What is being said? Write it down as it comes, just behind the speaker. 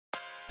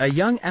A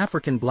young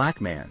African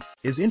black man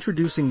is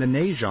introducing the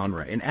Nay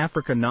genre in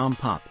Africa Nam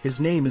Pop.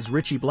 His name is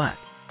Richie Black.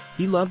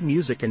 He loved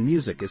music and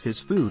music is his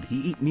food. He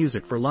eat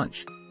music for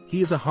lunch. He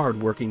is a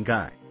hard-working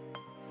guy.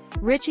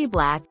 Richie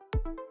Black,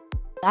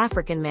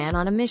 African man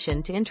on a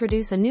mission to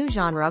introduce a new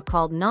genre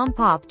called Nam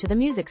Pop to the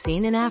music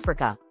scene in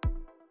Africa.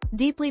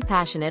 Deeply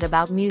passionate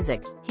about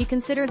music, he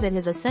considers it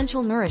his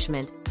essential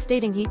nourishment,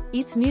 stating he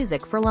eats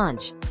music for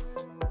lunch.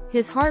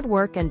 His hard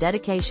work and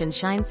dedication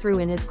shine through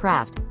in his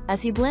craft,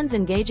 as he blends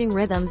engaging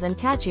rhythms and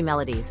catchy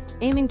melodies,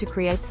 aiming to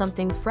create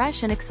something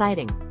fresh and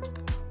exciting.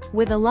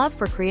 With a love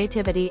for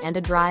creativity and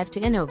a drive to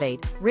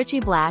innovate, Richie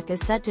Black is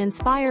set to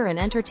inspire and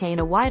entertain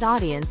a wide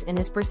audience in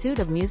his pursuit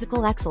of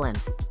musical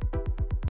excellence.